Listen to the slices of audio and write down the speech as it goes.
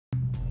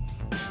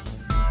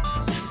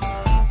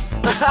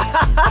Oh,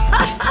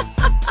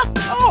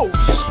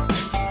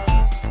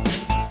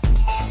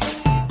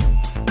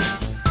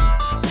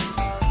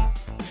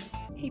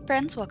 Hey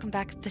friends, welcome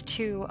back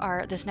to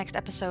this next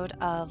episode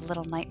of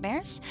Little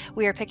Nightmares.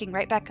 We are picking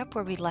right back up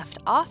where we left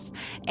off,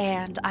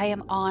 and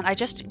I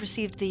just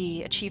received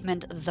the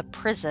achievement, The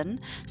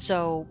Prison,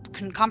 so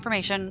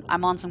confirmation,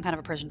 I'm on some kind of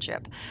a prison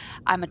ship.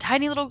 I'm a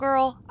tiny little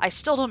girl, I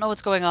still don't know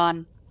what's going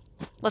on.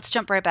 Let's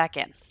jump right back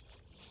in.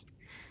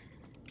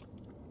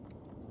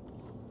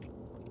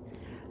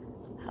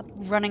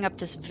 I'm running up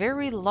this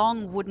very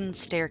long wooden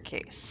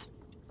staircase.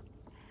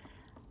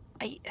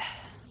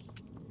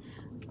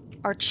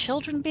 Are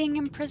children being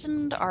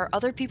imprisoned? Are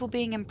other people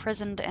being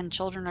imprisoned and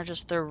children are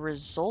just the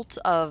result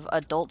of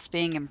adults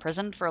being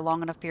imprisoned for a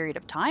long enough period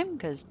of time?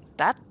 Because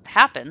that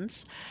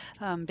happens.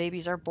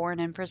 Babies are born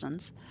in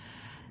prisons.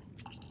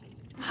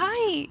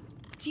 Hi!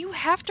 Do you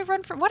have to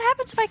run for... What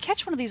happens if I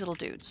catch one of these little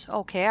dudes?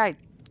 Okay, I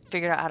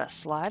figured out how to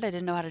slide. I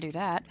didn't know how to do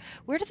that.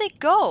 Where did they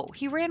go?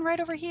 He ran right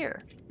over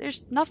here.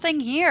 There's nothing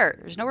here.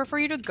 There's nowhere for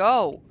you to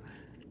go.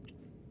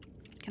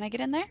 Can I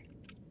get in there?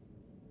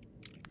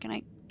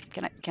 Can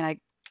I...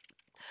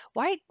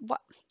 Why?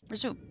 What?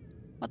 Resume.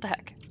 What the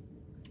heck?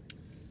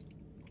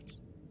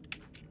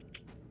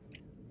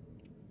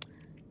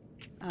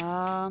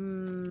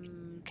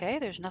 Okay,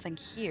 there's nothing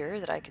here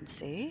that I can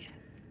see.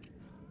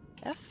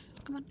 F?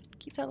 Come on,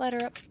 keep that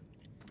ladder up.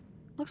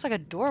 Looks like a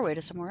doorway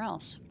to somewhere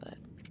else, but...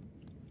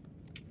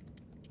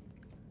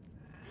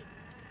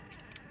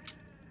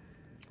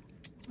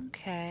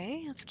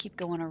 Okay, let's keep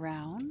going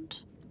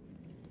around.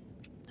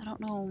 I don't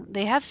know.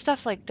 They have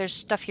stuff like, there's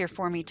stuff here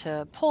for me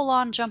to pull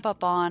on, jump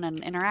up on,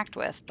 and interact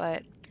with,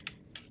 but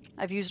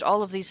I've used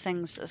all of these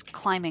things as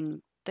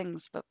climbing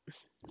things, but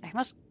I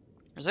must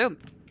resume.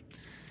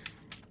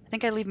 I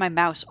think I leave my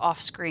mouse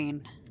off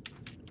screen.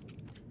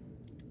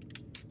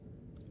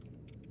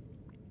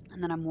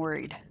 And then I'm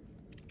worried.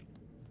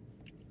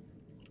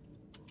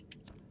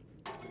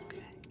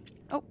 Okay.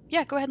 Oh,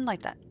 yeah, go ahead and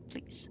light that,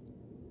 please.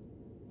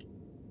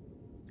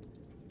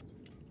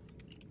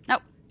 No.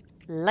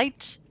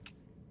 Light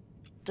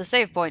the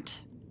save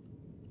point.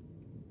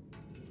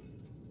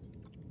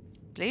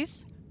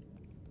 Please?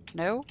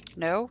 No,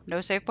 no,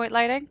 no save point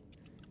lighting?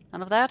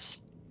 None of that?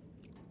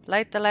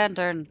 Light the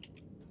lantern.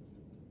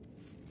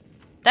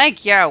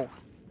 Thank you!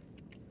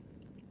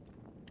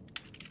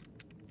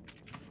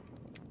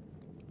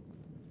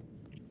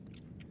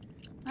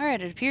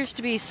 Alright, it appears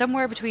to be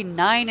somewhere between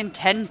 9 and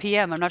 10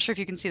 p.m. I'm not sure if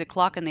you can see the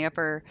clock in the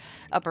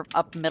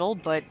up middle,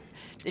 but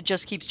it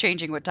just keeps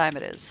changing what time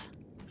it is.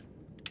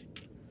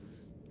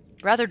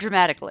 Rather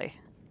dramatically.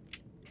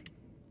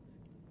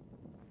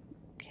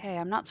 Okay,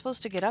 I'm not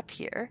supposed to get up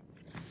here.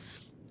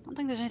 I don't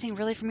think there's anything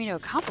really for me to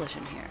accomplish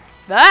in here.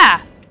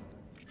 Ah!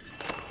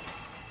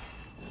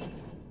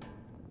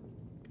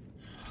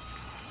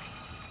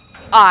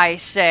 I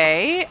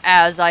say,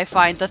 as I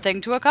find the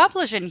thing to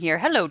accomplish in here.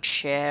 Hello,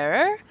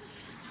 chair.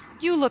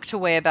 You look to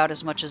weigh about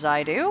as much as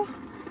I do.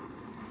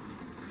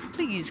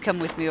 Please come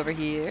with me over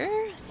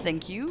here.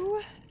 Thank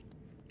you.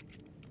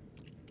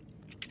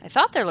 I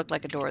thought there looked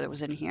like a door that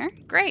was in here.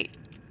 Great.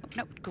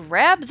 No,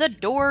 grab the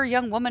door,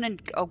 young woman,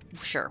 and... Oh,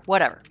 sure.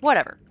 Whatever.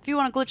 Whatever. If you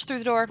want to glitch through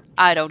the door,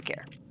 I don't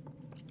care.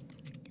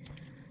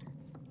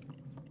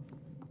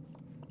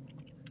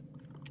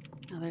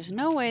 Now, there's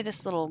no way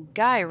this little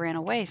guy ran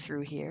away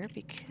through here,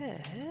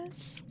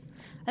 because...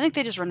 I think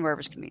they just run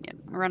wherever's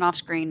convenient. Run off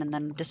screen and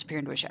then disappear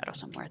into a shadow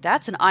somewhere.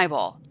 That's an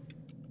eyeball.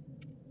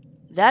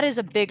 That is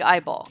a big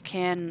eyeball.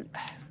 Can...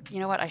 You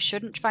know what? I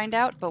shouldn't find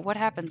out, but what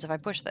happens if I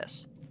push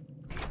this?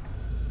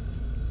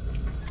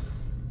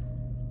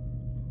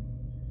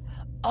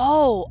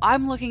 Oh,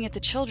 I'm looking at the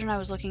children I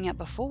was looking at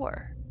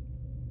before.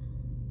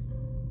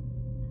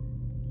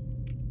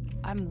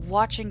 I'm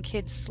watching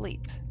kids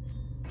sleep.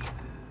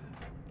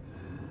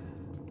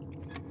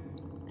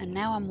 And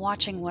now I'm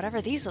watching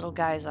whatever these little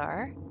guys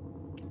are.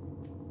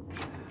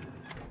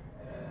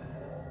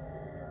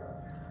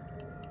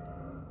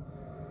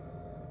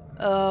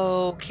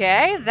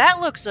 Okay, that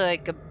looks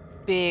like a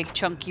big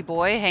chunky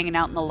boy hanging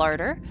out in the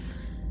larder.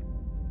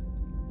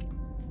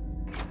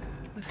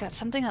 We've got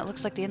something that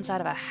looks like the inside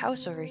of a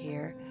house over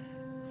here.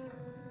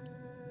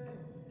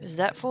 Is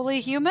that fully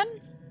human?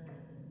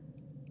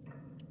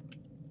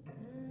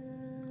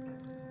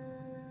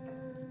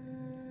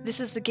 This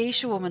is the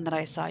geisha woman that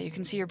I saw. You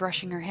can see her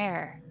brushing her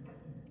hair.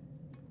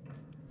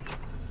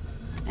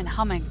 And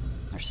humming.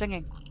 Or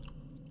singing.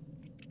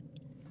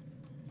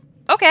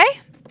 Okay.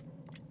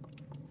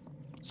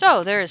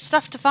 So, there is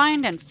stuff to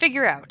find and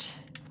figure out.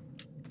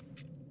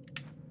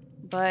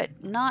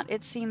 But not,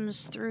 it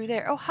seems, through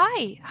there. Oh,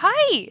 hi!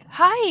 Hi!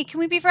 Hi! Can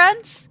we be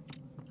friends?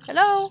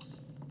 Hello?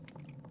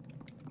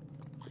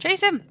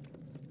 Chase him!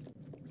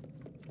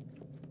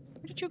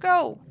 Where did you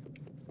go?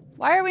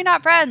 Why are we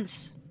not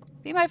friends?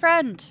 Be my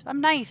friend.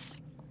 I'm nice.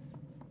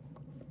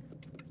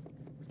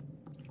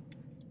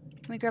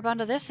 Can we grab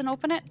onto this and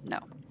open it? No,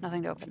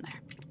 nothing to open there.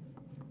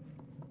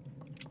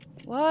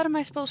 What am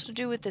I supposed to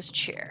do with this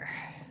chair?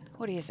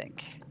 What do you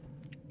think?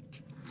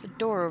 There's a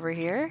door over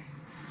here.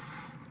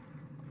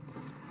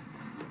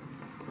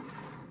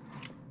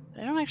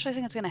 I don't actually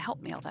think it's going to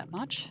help me all that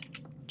much.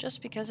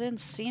 Just because I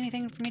didn't see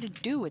anything for me to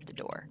do with the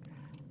door.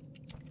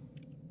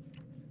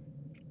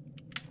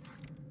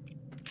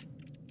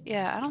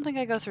 Yeah, I don't think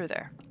I go through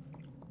there.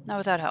 Not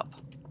without help.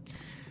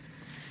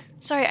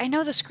 Sorry, I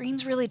know the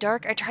screen's really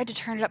dark. I tried to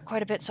turn it up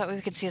quite a bit so that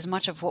we could see as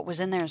much of what was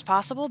in there as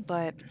possible,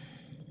 but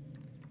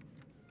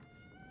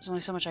there's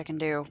only so much I can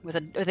do with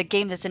a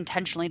game that's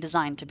intentionally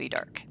designed to be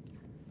dark.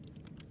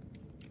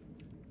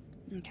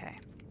 Okay.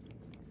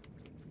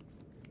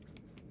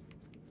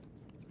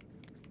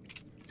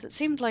 So it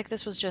seemed like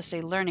this was just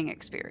a learning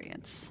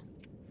experience.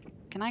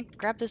 Can I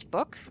grab this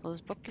book? Will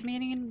this book give me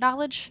any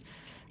knowledge?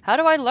 How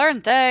do I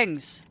learn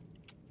things?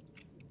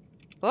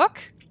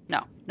 Book?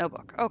 No, no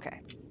book.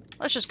 Okay.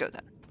 Let's just go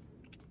then.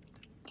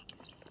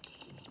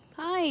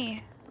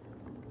 Hi.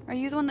 Are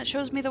you the one that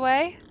shows me the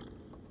way?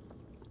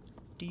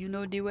 Do you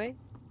know the way?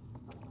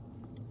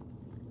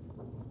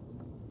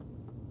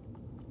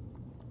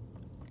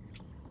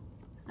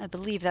 I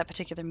believe that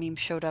particular meme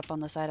showed up on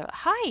the side of it.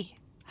 Hi!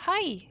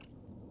 Hi!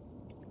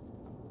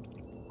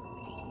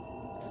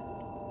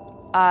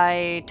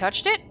 I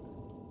touched it.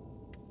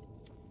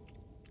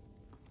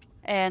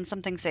 And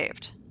something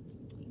saved.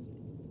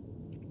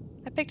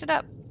 I picked it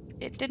up.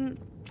 It didn't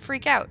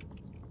freak out.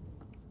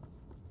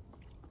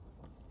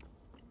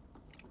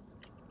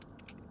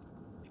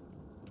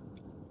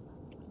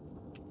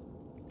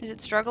 Is it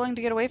struggling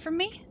to get away from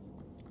me?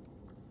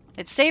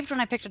 It saved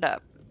when I picked it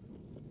up.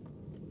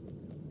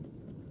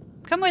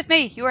 Come with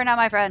me. You are now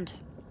my friend.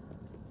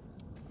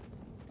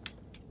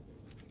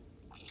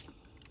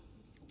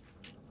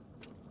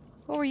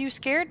 Oh, were you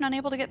scared and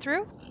unable to get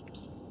through?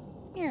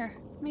 Here,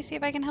 let me see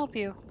if I can help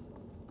you.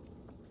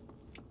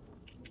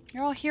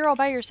 You're all here all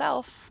by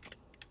yourself.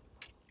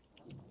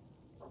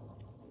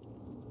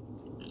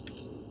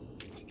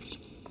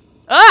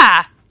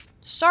 Ah!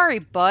 Sorry,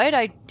 bud.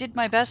 I did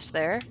my best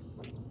there.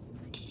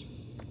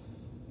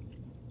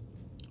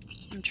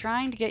 I'm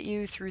trying to get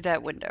you through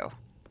that window.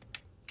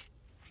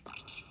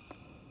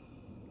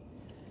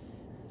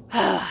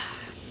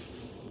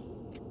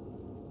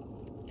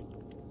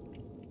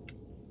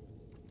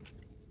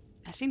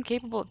 I seem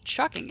capable of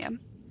chucking him.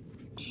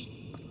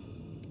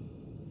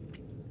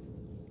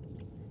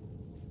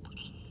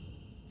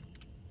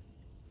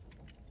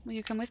 Will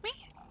you come with me?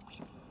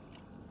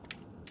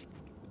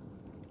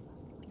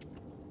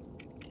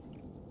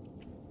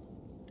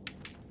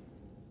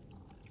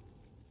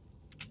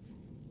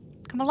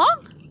 Come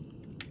along.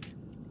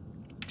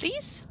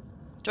 Please?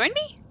 Join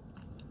me?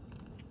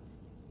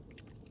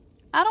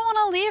 I don't want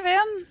to leave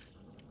him.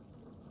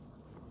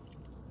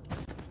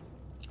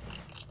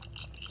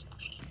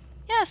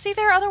 Yeah, see,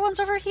 there are other ones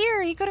over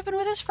here. He could have been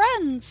with his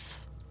friends.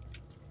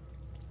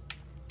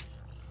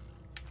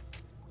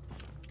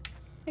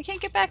 I can't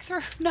get back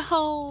through.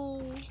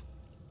 No.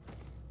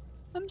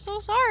 I'm so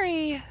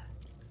sorry.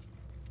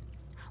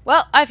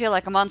 Well, I feel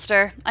like a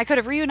monster. I could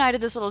have reunited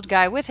this little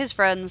guy with his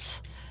friends,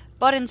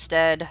 but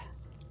instead,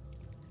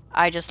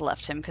 I just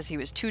left him because he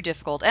was too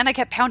difficult, and I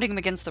kept pounding him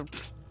against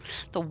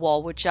the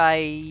wall, which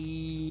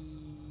Why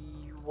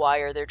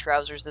are their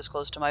trousers this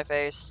close to my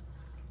face?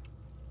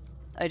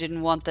 I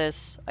didn't want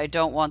this. I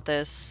don't want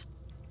this.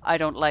 I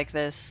don't like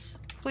this.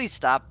 Please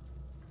stop.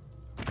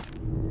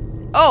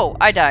 Oh,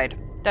 I died.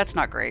 That's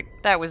not great.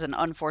 That was an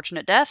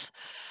unfortunate death.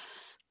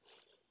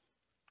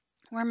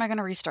 Where am I going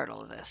to restart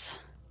all of this?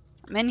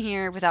 I'm in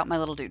here without my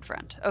little dude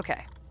friend.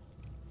 Okay.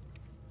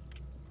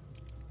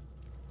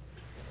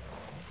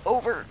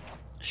 Over.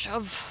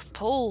 Shove.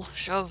 Pull.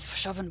 Shove.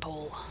 Shove and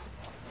pull.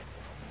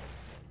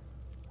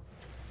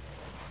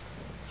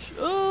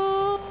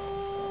 Shove.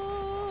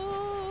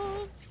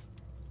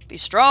 Be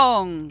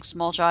strong,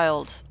 small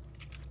child.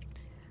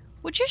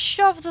 Would you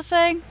shove the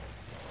thing?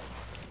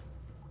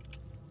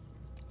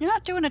 You're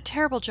not doing a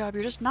terrible job,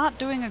 you're just not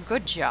doing a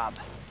good job.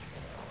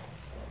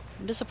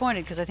 I'm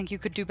disappointed because I think you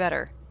could do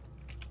better.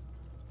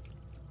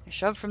 I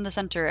shove from the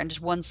center and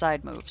just one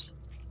side moves.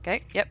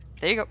 Okay, yep,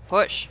 there you go.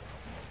 Push.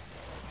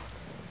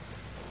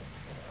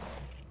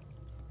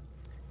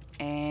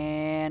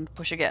 And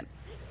push again.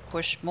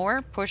 Push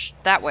more, push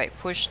that way.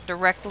 Push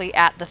directly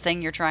at the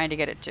thing you're trying to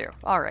get it to.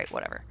 Alright,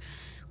 whatever.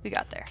 We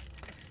got there.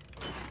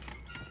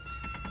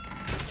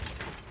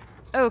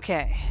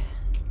 Okay.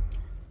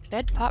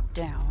 Bed popped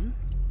down.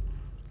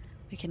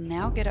 We can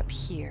now get up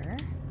here.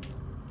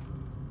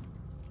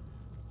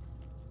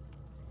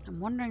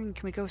 I'm wondering,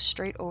 can we go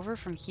straight over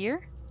from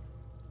here?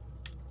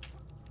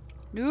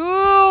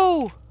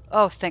 No!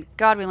 Oh, thank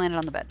God we landed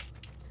on the bed.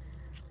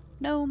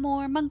 No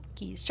more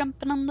monkeys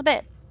jumping on the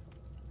bed.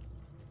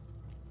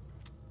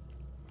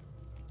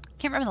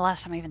 Can't remember the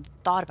last time I even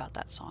thought about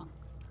that song.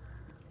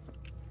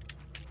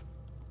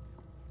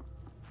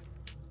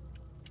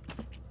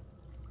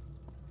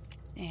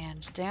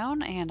 And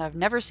down, and I've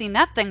never seen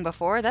that thing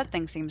before. That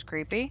thing seems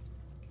creepy.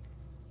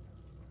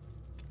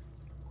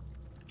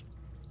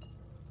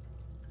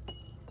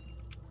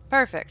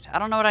 Perfect. I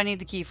don't know what I need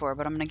the key for,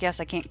 but I'm gonna guess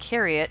I can't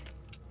carry it.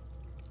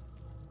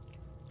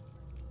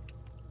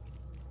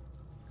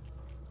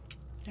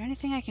 Is there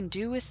anything I can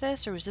do with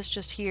this, or was this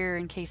just here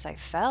in case I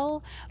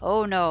fell?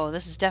 Oh no,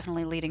 this is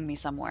definitely leading me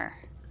somewhere.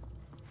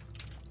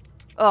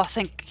 Oh,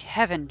 thank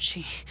heaven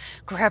she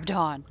grabbed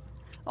on.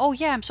 Oh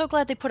yeah, I'm so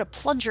glad they put a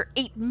plunger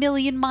 8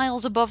 million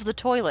miles above the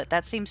toilet.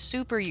 That seems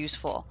super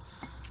useful.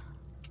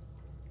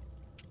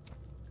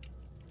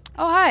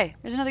 Oh hi,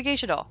 there's another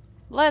geisha doll.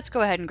 Let's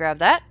go ahead and grab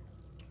that.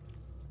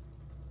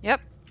 Yep.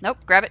 Nope,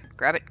 grab it,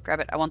 grab it, grab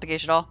it. I want the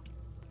geisha doll.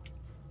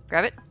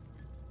 Grab it.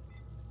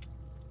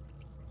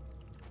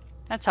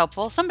 That's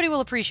helpful. Somebody will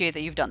appreciate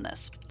that you've done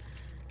this.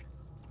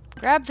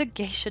 Grab the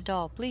geisha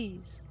doll,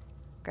 please.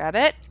 Grab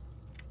it.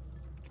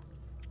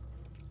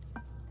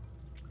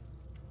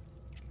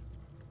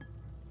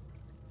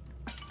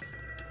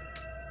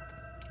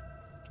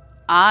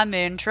 I'm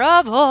in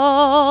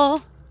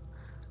trouble.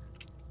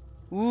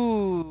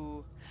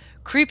 Ooh.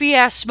 Creepy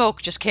ass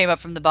smoke just came up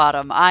from the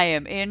bottom. I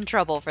am in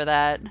trouble for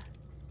that.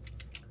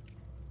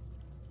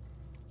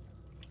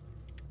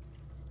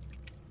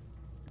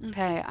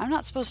 Okay, I'm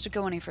not supposed to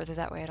go any further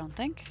that way, I don't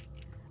think.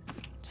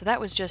 So that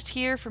was just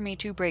here for me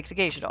to break the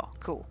geisha doll.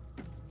 Cool.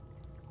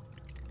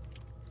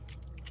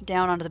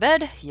 Down onto the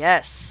bed.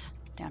 Yes.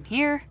 Down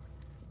here.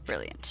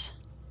 Brilliant.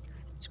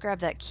 Let's grab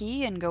that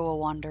key and go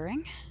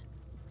a-wandering.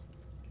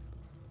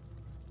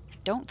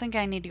 Don't think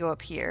I need to go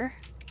up here.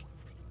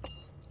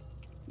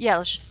 Yeah,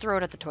 let's just throw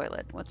it at the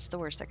toilet. What's the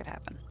worst that could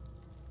happen?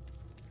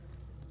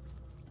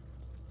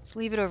 Let's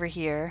leave it over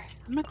here.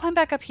 I'm gonna climb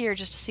back up here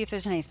just to see if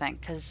there's anything,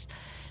 because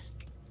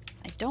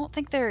I don't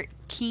think they're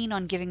keen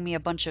on giving me a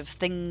bunch of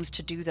things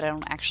to do that I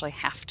don't actually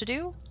have to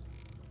do.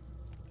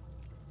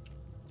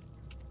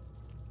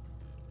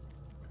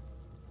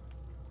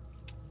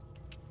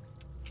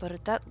 But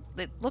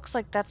it looks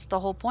like that's the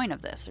whole point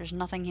of this. There's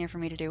nothing here for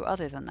me to do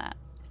other than that.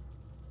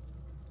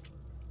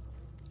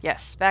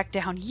 Yes, back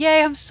down.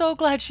 Yay, I'm so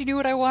glad she knew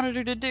what I wanted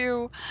her to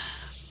do.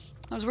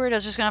 I was worried I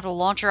was just going to have to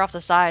launch her off the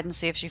side and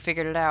see if she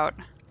figured it out.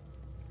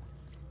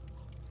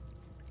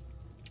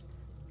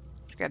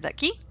 Let's grab that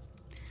key.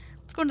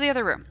 Let's go into the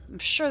other room. I'm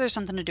sure there's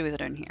something to do with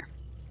it in here.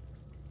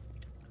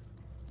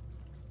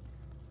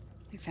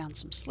 We found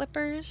some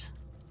slippers.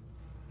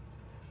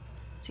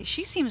 See,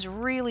 she seems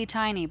really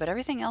tiny, but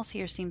everything else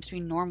here seems to be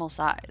normal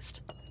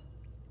sized.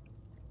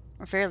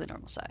 Or fairly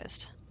normal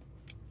sized.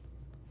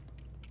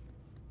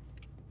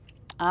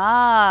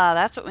 Ah,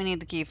 that's what we need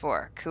the key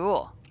for.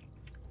 Cool.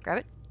 Grab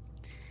it.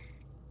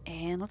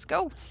 And let's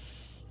go.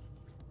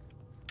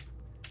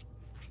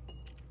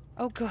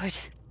 Oh, good.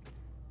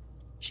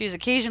 She is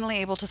occasionally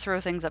able to throw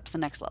things up to the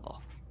next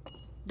level.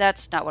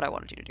 That's not what I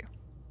wanted you to do.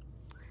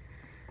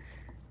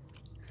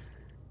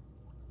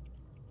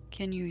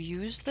 Can you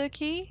use the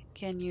key?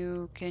 Can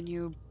you...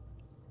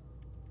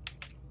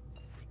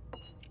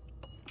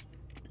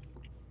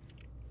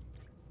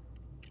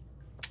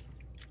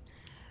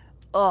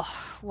 Ugh,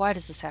 why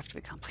does this have to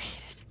be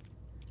complicated?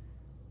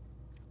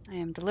 I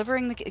am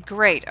delivering the key.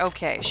 Great,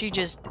 okay.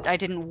 I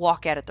didn't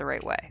walk at it the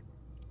right way.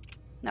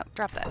 No,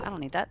 drop that. I don't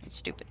need that. It's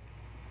stupid.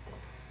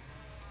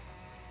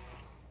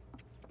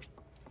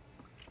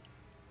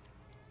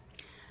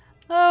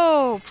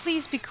 Oh,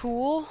 please be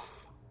cool.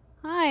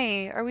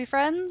 Hi, are we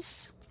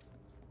friends?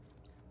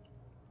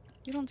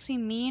 You don't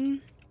seem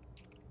mean.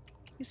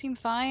 You seem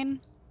fine.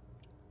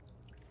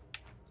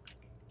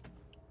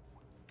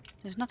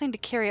 There's nothing to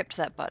carry up to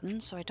that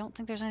button, so I don't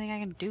think there's anything I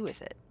can do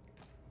with it.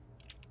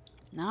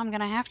 Now I'm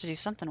gonna have to do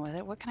something with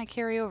it. What can I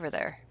carry over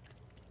there?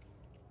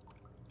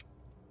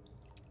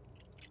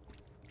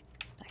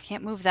 I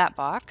can't move that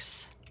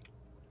box.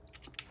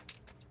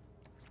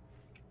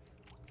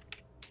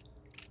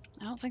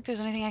 I don't think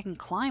there's anything I can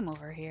climb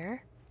over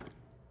here.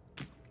 Am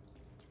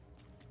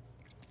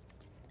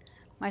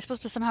I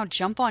supposed to somehow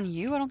jump on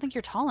you? I don't think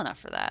you're tall enough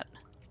for that.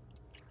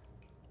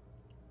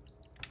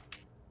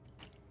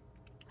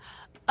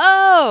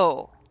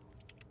 Oh!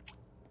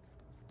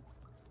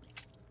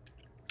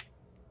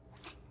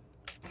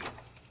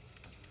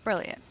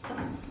 Brilliant.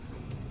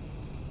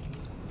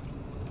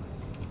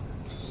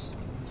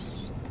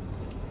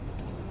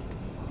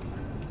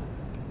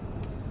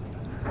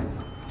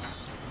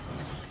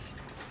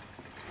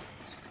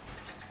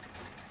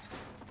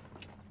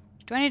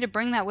 Do I need to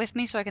bring that with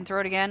me so I can throw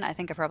it again? I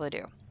think I probably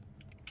do.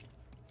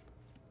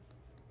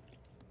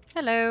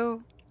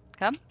 Hello.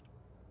 Come.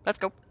 Let's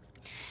go.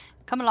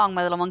 Come along,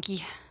 my little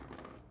monkey.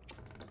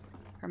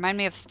 Remind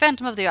me of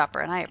Phantom of the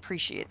Opera, and I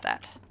appreciate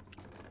that.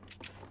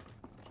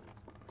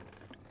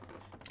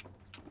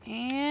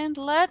 And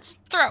let's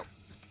throw.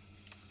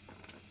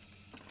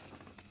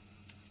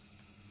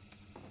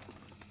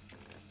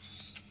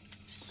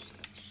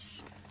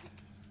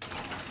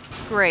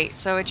 Great,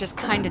 so it just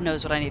kind of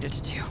knows what I needed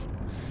to do.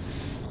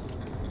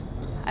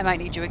 I might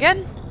need you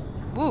again.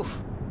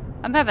 Woof.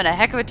 I'm having a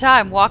heck of a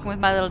time walking with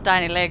my little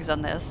tiny legs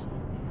on this.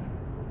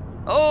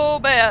 Oh,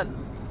 man.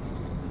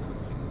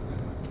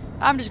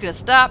 I'm just gonna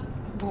stop.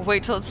 We'll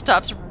wait till it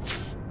stops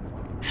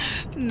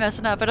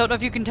messing up. I don't know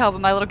if you can tell, but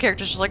my little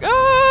character's just like,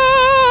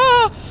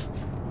 ah!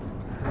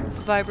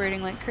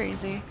 Vibrating like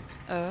crazy.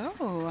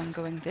 Oh, I'm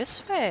going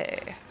this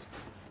way.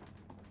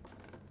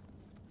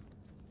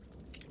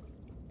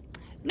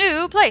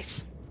 New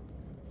place!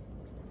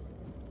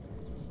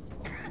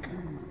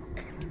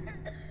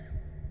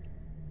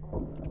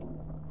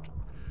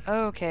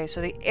 Okay,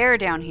 so the air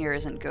down here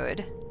isn't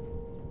good.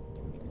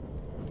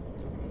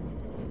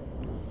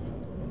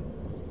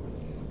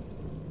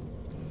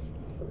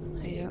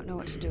 I don't know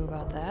what to do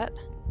about that.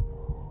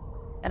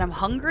 And I'm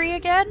hungry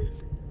again?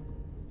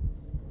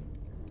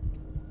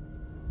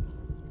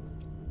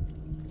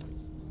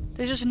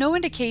 There's just no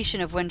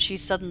indication of when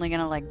she's suddenly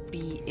gonna, like,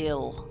 be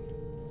ill.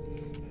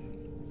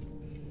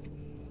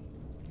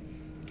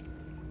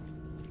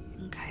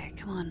 Okay,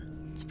 come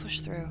on. Let's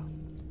push through.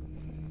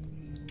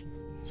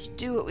 Let's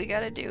do what we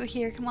gotta do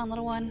here. Come on,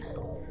 little one.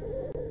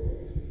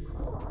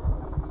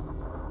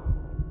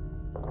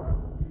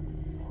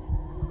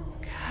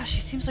 Gosh,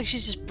 she seems like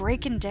she's just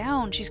breaking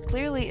down. She's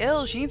clearly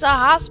ill. She needs a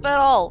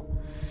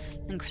hospital.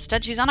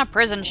 Instead, she's on a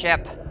prison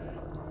ship.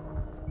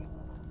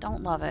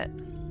 Don't love it.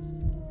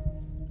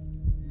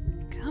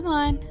 Come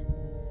on.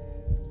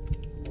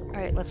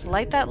 Alright, let's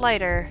light that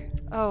lighter.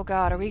 Oh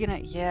god, are we gonna...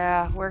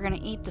 Yeah, we're gonna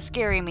eat the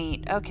scary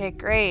meat. Okay,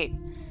 great.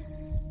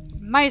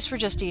 Mice were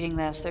just eating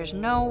this. There's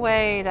no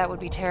way that would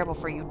be terrible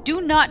for you.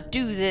 Do not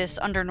do this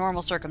under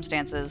normal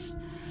circumstances.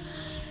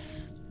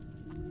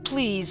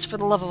 Please, for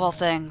the love of all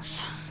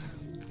things.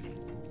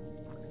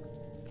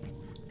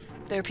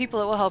 There are people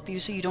that will help you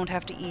so you don't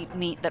have to eat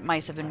meat that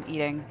mice have been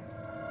eating.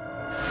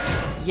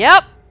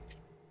 Yep!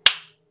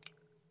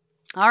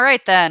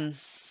 Alright then.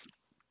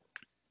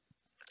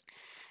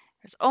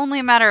 It was only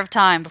a matter of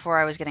time before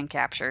I was getting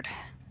captured.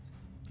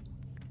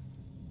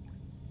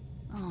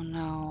 Oh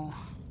no.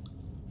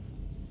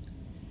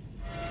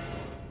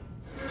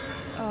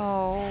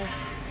 Oh.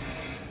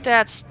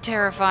 That's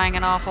terrifying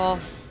and awful.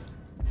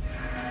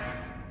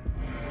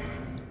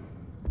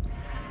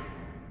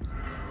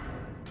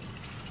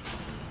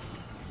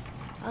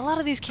 A lot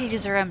of these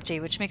cages are empty,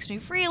 which makes me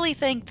really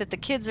think that the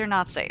kids are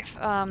not safe.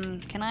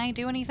 Can I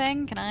do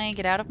anything? Can I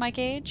get out of my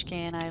cage?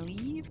 Can I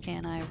leave?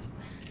 Can I...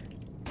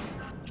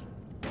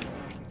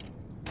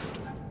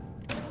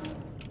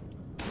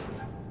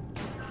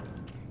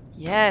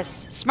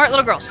 Yes! Smart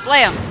little girl!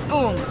 Slam!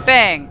 Boom!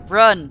 Bang!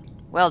 Run!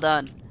 Well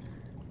done.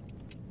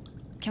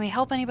 Can we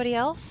help anybody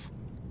else?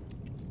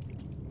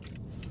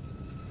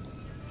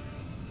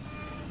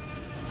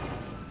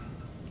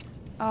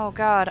 Oh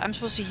god, I'm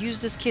supposed to use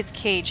this kid's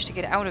cage to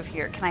get out of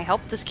here. Can I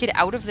help this kid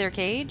out of their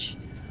cage?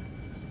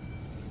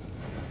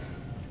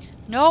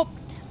 Nope.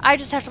 I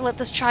just have to let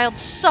this child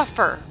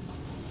suffer.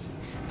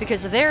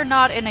 Because they're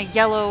not in a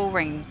yellow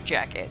rain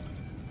jacket.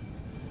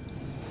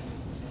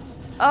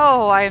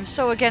 Oh, I am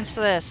so against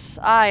this.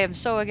 I am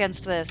so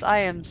against this. I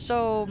am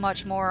so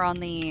much more on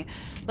the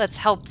let's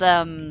help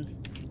them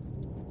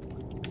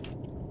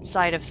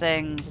side of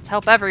things. Let's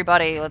help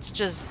everybody. Let's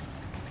just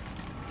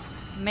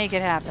make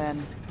it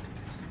happen.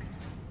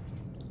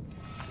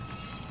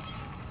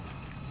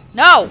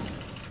 No!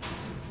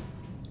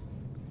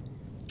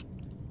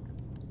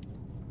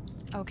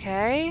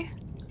 Okay.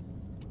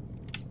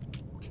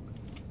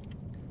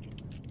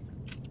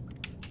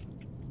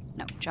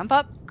 No, jump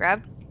up,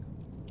 grab.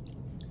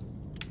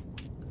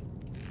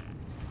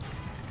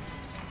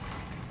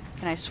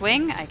 Can I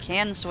swing? I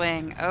can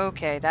swing.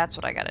 Okay, that's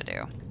what I gotta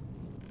do.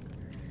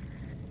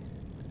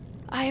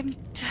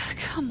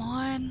 Come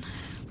on.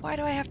 Why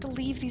do I have to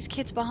leave these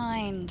kids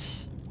behind?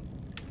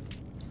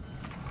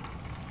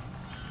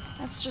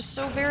 That's just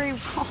so very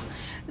wrong.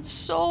 It's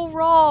so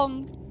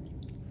wrong.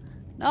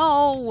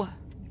 No.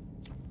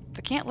 If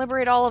I can't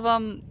liberate all of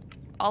them,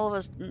 all of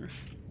us... Boo.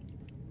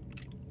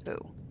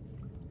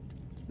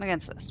 I'm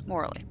against this.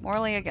 Morally.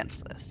 Morally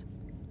against this.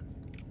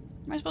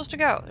 Where am I supposed to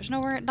go? There's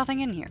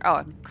nothing in here. Oh,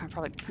 I'm gonna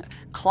probably...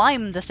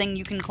 Climb the thing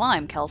you can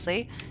climb,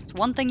 Kelsey. It's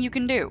one thing you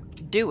can do.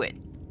 Do it.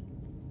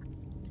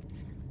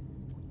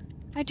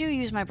 I do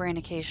use my brain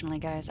occasionally,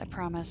 guys. I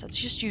promise. It's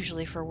just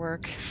usually for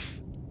work.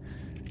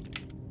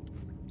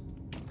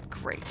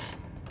 Great.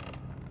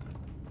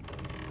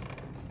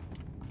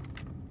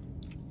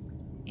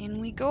 And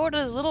we go to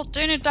this little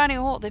tiny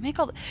hole. They make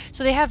all the...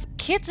 So they have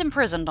kids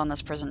imprisoned on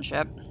this prison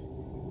ship.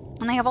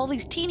 And they have all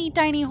these teeny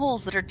tiny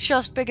holes that are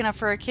just big enough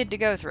for a kid to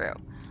go through.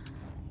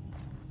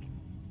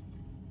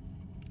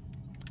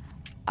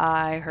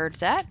 I heard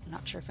that.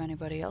 Not sure if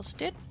anybody else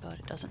did, but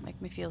it doesn't make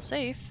me feel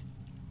safe.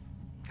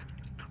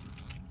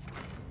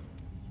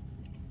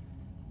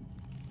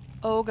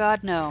 Oh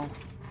god, no.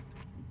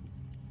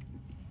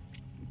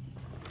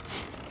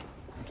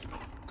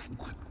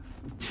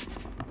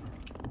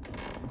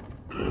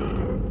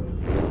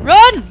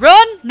 Run!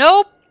 Run!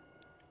 Nope!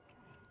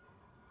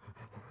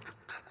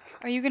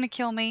 Are you gonna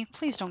kill me?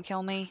 Please don't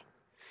kill me.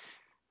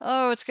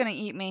 Oh, it's gonna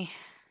eat me.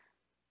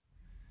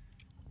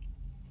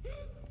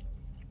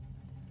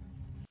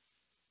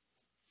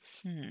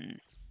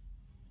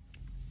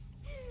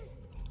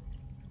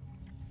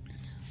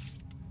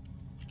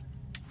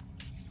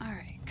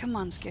 Alright, come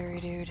on, scary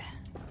dude.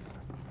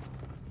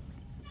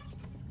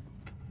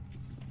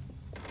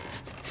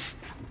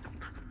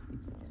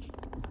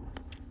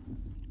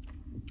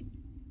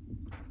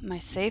 Am I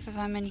safe if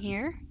I'm in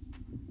here?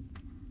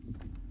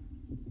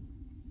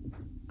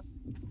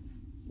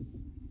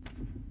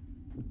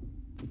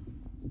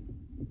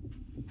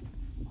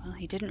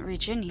 he didn't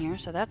reach in here,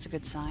 so that's a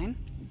good sign.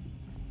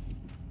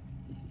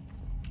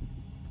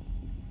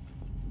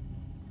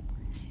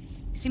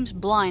 He seems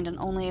blind and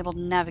only able to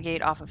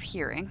navigate off of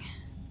hearing.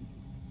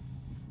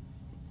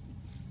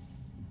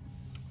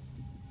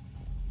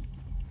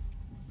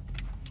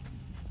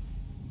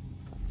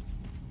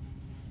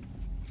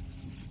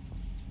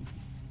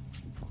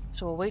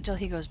 So we'll wait till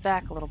he goes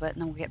back a little bit, and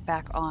then we'll get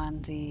back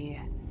on the...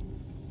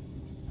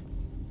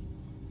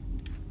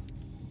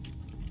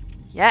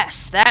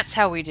 Yes, that's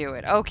how we do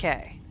it.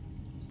 Okay.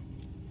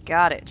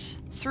 Got it.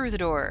 Through the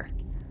door.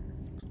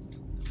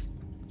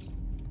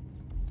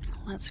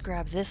 Let's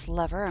grab this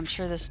lever. I'm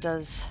sure this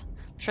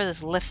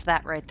lifts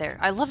that right there.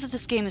 I love that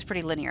this game is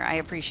pretty linear. I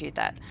appreciate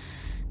that.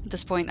 At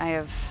this point, I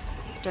have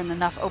done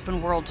enough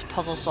open world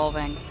puzzle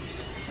solving.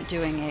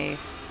 Doing a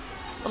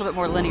little bit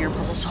more linear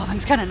puzzle solving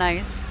is kind of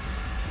nice.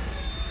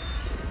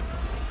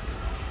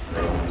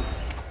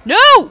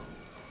 No!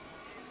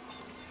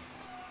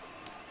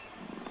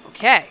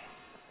 Okay.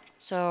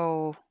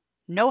 So,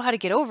 know how to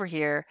get over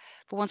here,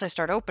 but once I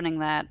start opening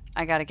that,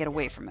 I gotta get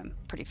away from him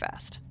pretty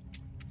fast.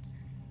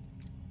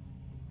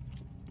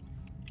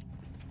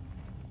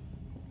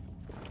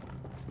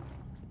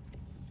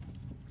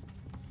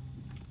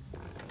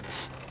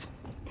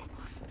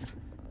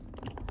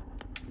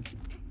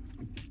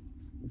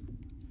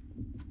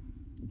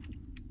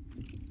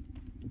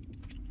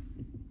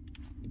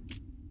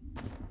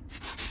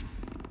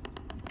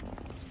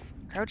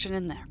 Crouching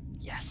in there.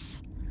 Yes.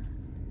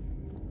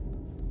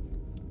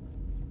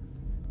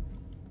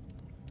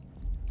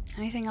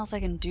 Anything else I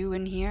can do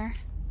in here?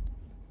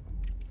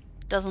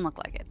 Doesn't look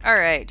like it.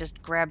 Alright,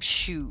 just grab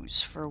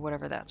shoes for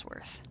whatever that's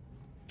worth.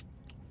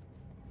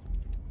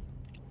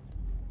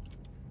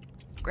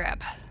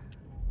 Grab.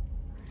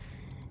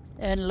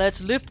 And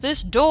let's lift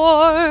this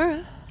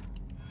door!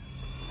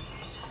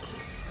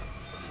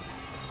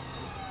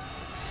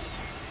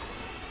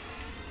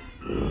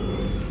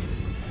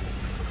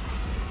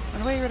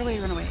 Run away, run away,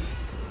 run away.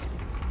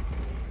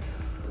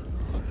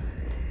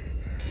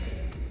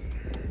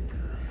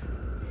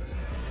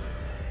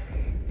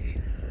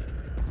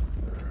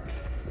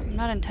 I'm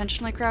not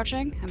intentionally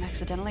crouching, I'm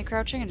accidentally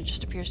crouching, and it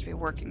just appears to be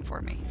working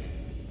for me.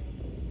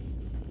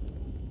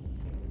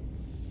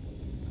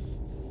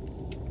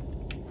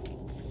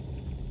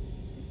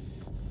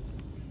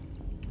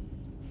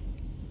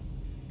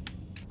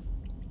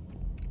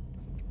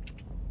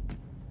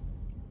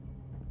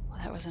 Well,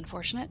 that was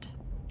unfortunate.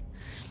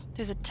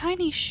 There's a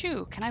tiny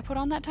shoe. Can I put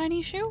on that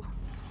tiny shoe?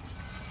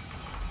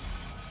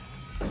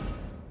 It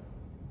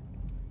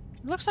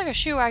looks like a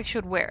shoe I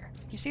should wear.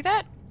 You see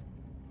that?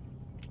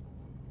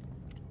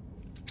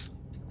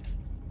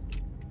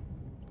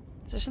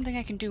 Is there something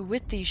I can do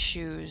with these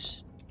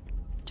shoes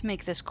to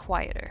make this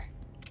quieter?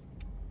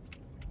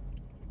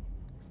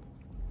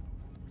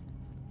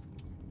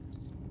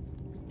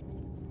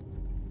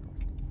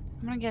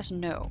 I'm gonna guess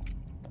no.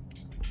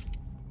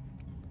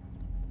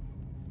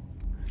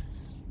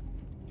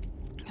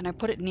 Can I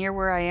put it near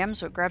where I am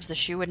so it grabs the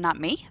shoe and not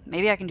me?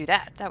 Maybe I can do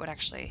that. That would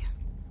actually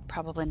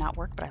probably not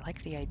work, but I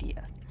like the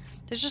idea.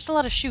 There's just a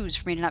lot of shoes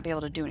for me to not be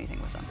able to do anything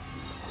with them.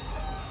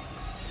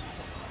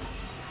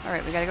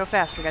 Alright, we gotta go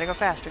fast, we gotta go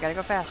fast, we gotta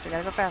go fast, we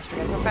gotta go fast, we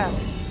gotta go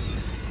fast.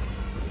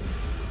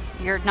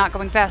 You're not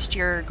going fast,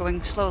 you're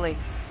going slowly.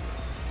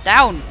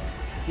 Down!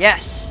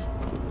 Yes!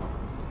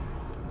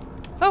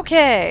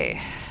 Okay.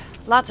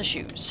 Lots of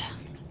shoes.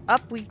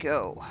 Up we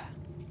go.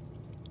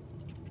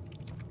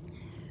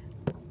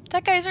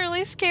 That guy's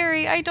really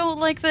scary. I don't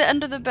like the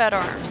under the bed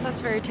arms.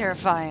 That's very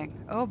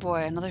terrifying. Oh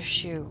boy, another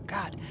shoe.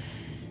 God.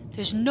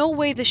 There's no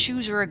way the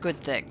shoes are a good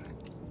thing.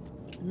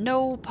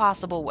 No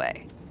possible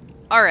way.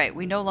 Alright,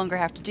 we no longer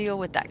have to deal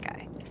with that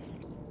guy.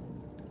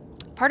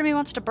 Part of me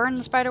wants to burn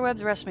the spider web,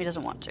 the rest of me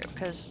doesn't want to,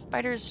 because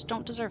spiders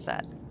don't deserve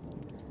that.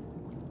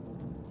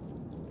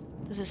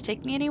 Does this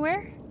take me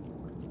anywhere?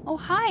 Oh,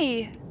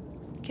 hi!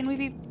 Can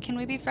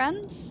we be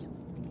friends?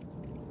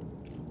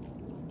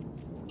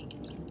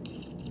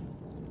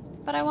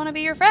 But I want to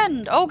be your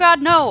friend! Oh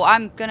god, no!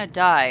 I'm gonna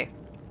die.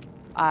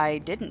 I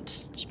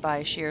didn't,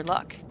 by sheer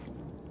luck.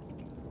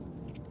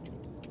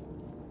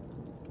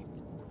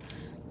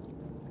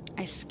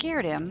 I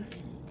scared him,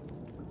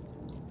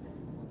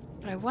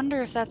 but I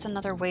wonder if that's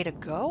another way to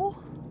go,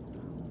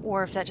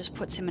 or if that just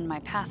puts him in my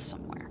path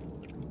somewhere.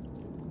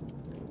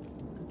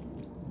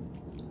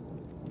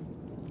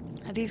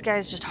 Are these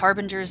guys just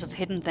harbingers of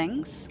hidden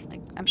things?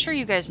 Like, I'm sure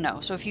you guys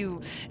know, so if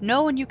you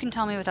know and you can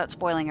tell me without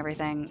spoiling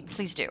everything,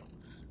 please do.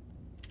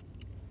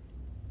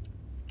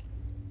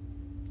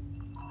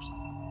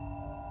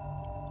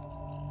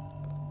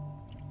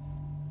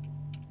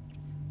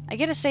 I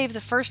get a save the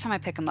first time I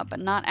pick him up, but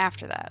not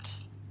after that.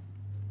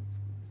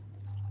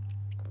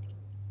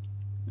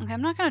 Okay,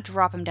 I'm not going to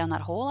drop him down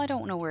that hole. I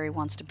don't know where he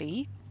wants to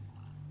be.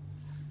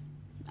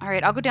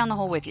 Alright, I'll go down the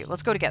hole with you.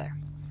 Let's go together.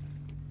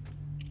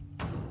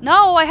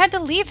 No, I had to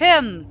leave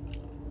him!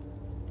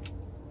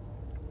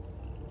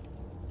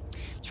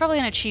 It's probably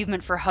an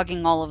achievement for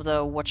hugging all of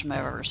the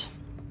whatchamevers.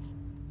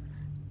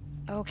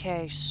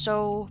 Okay,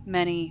 so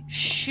many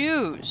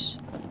shoes.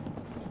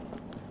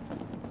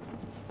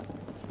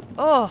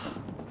 Ugh.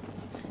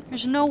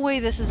 There's no way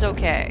this is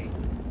okay.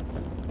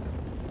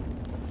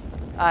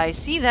 I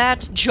see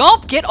that.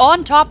 Jump! Get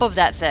on top of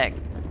that thing!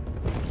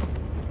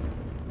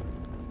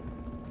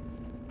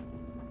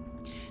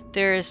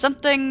 There is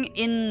something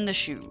in the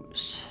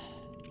shoes.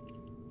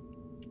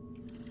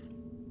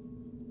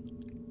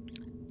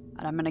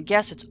 And I'm gonna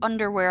guess it's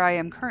under where I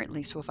am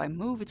currently, so if I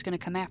move, it's gonna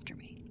come after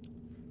me.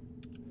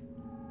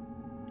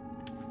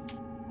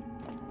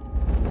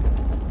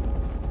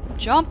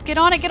 Jump! Get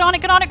on it! Get on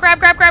it! Get on it! Grab!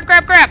 Grab! Grab!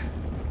 Grab! Grab!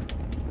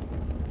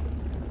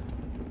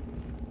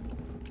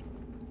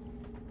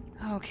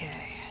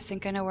 Okay, I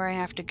think I know where I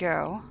have to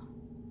go.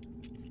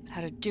 How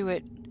to do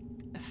it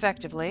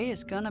effectively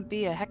is gonna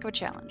be a heck of a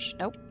challenge.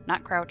 Nope,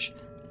 not crouch.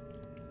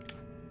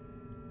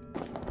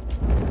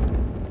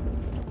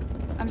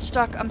 I'm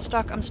stuck, I'm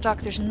stuck, I'm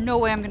stuck. There's no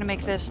way I'm gonna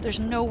make this. There's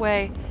no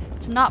way.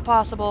 It's not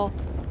possible.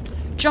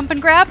 Jump and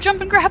grab!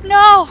 Jump and grab!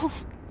 No!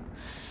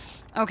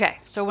 Okay,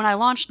 so when I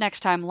launch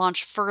next time,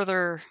 launch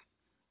further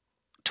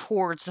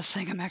towards the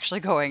thing I'm actually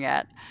going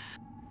at.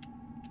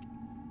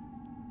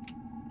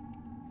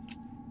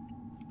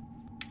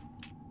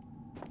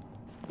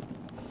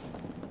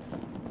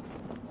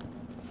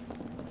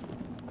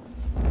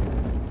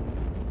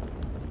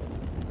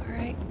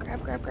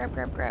 Grab, grab, grab,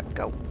 grab, grab.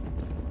 Go.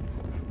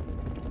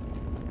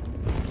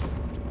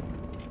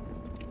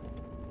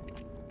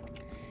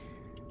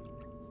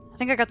 I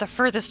think I got the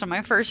furthest on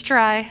my first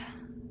try.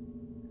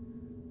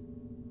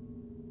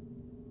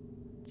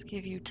 Let's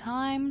give you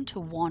time to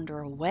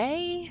wander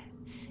away.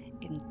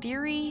 In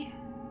theory.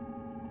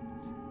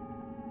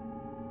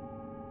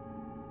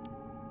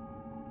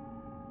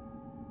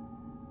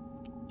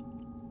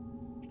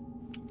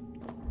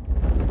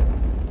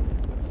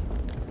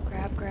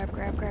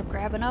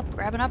 Grabbing up,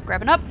 grabbing up,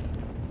 grabbing up!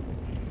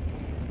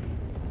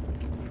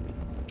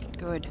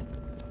 Good.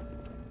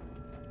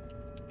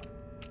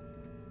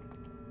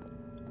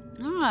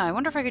 Ah, I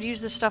wonder if I could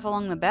use this stuff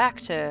along the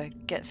back to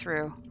get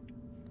through.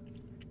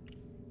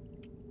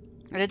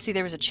 I did see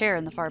there was a chair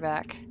in the far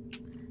back.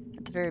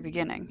 At the very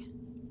beginning.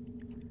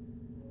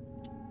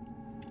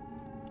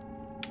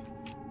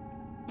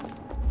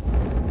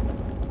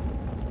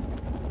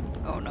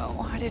 Oh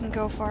no, I didn't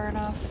go far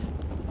enough.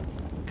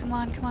 Come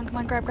on, come on, come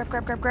on, grab, grab,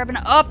 grab, grab, grab, and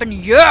up, and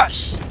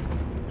yes!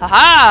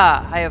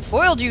 Haha! I have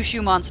foiled you,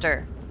 shoe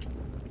monster!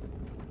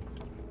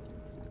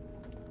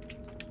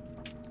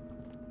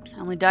 I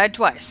only died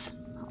twice.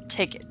 I'll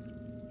take it.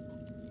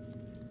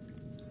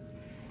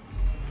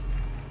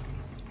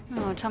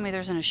 Oh, tell me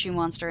there isn't a shoe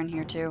monster in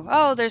here, too.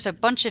 Oh, there's a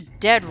bunch of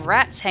dead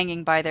rats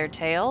hanging by their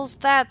tails.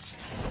 That's...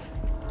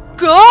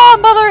 Go,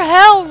 mother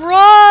hell,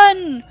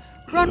 run!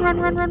 Run, run,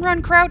 run, run,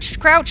 run, crouch,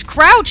 crouch,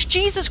 crouch!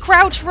 Jesus,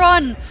 crouch,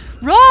 run!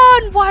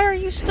 Run! Why are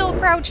you still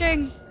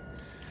crouching?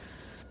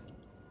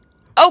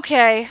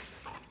 Okay.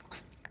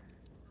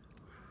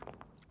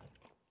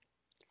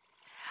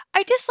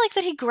 I dislike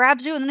that he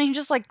grabs you and then he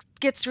just, like,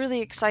 gets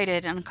really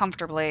excited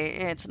uncomfortably.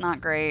 It's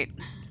not great.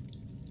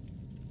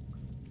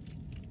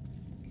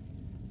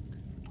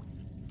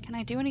 Can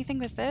I do anything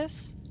with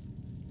this?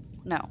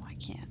 No, I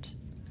can't.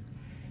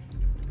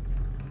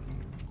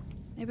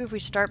 Maybe if we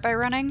start by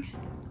running?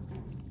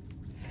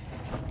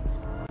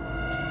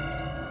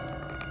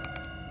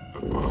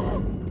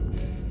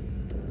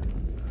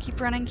 Keep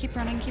running, keep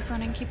running, keep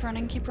running, keep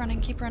running, keep running,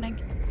 keep running.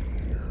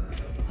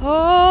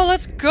 Oh,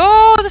 let's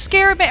go! The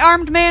scary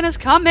armed man is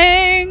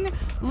coming!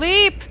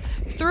 Leap!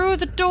 Through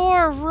the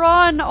door!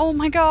 Run! Oh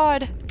my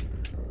god!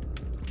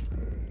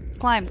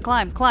 Climb,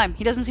 climb, climb.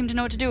 He doesn't seem to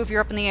know what to do if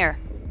you're up in the air.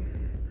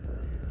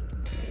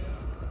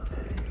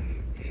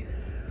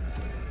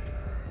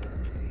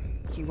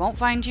 He won't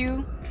find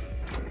you.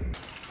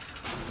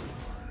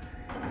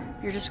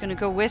 You're just gonna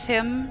go with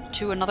him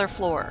to another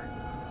floor.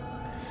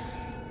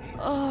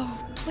 Oh,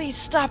 please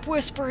stop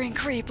whispering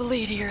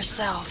creepily to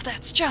yourself.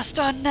 That's just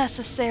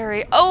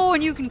unnecessary. Oh,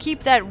 and you can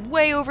keep that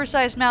way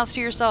oversized mouth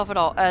to yourself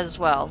as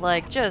well.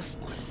 Like,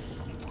 just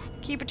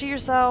keep it to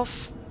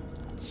yourself.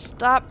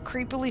 Stop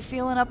creepily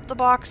feeling up the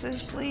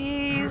boxes,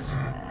 please.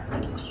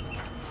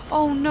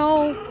 Oh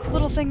no,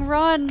 little thing,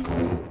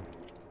 run.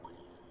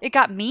 It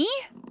got me?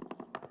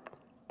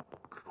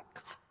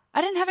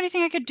 I didn't have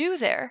anything I could do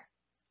there.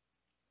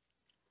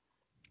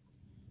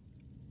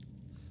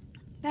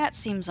 That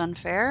seems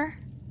unfair.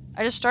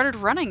 I just started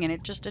running and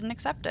it just didn't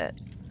accept it.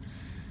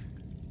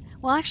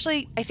 Well,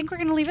 actually, I think we're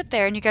going to leave it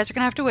there, and you guys are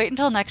going to have to wait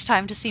until next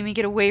time to see me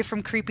get away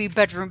from creepy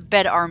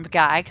bed-armed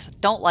guy, because I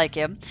don't like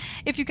him.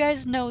 If you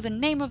guys know the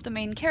name of the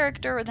main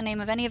character, or the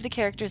name of any of the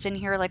characters in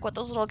here, like what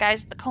those little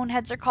guys, the cone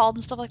heads are called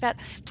and stuff like that,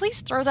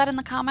 please throw that in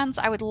the comments.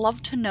 I would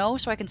love to know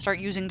so I can start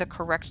using the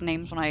correct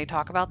names when I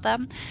talk about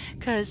them,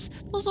 because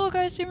those little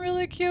guys seem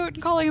really cute,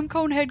 and calling them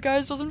cone head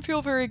guys doesn't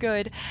feel very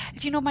good.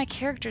 If you know my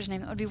character's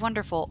name, that would be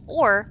wonderful.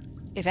 Or,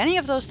 if any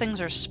of those things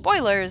are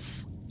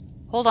spoilers,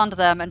 hold on to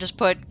them and just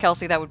put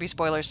Kelsey, that would be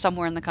spoilers,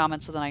 somewhere in the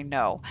comments so that I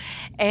know.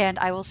 And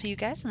I will see you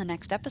guys in the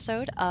next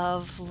episode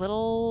of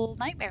Little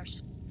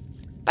Nightmares.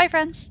 Bye,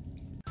 friends!